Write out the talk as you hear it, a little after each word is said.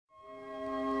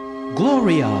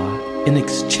Gloria in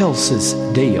Excelsis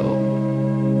Deo.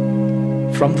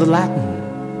 From the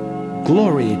Latin,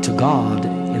 glory to God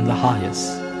in the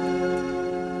highest.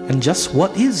 And just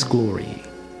what is glory?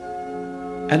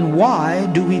 And why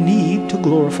do we need to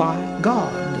glorify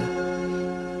God?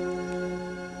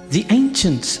 The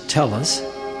ancients tell us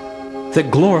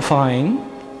that glorifying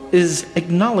is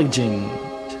acknowledging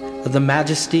the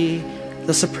majesty,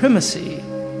 the supremacy,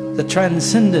 the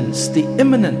transcendence, the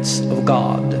immanence of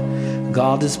God.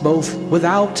 God is both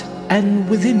without and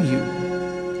within you.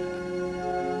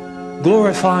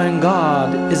 Glorifying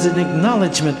God is an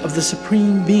acknowledgement of the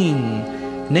supreme being,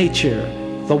 nature,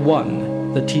 the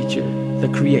one, the teacher, the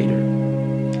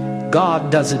creator.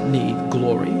 God doesn't need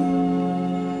glory,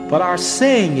 but our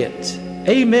saying it,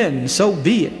 amen, so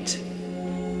be it,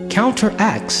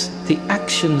 counteracts the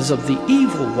actions of the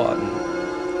evil one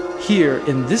here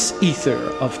in this ether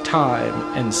of time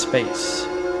and space.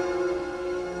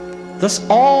 Thus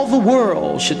all the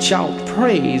world should shout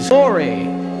praise, glory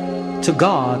to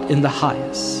God in the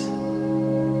highest.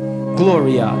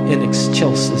 Gloria in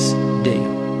Excelsis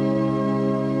Deo.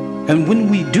 And when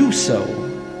we do so,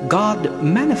 God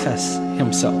manifests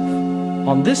himself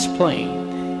on this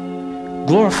plane.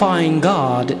 Glorifying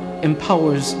God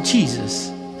empowers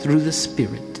Jesus through the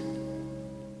Spirit.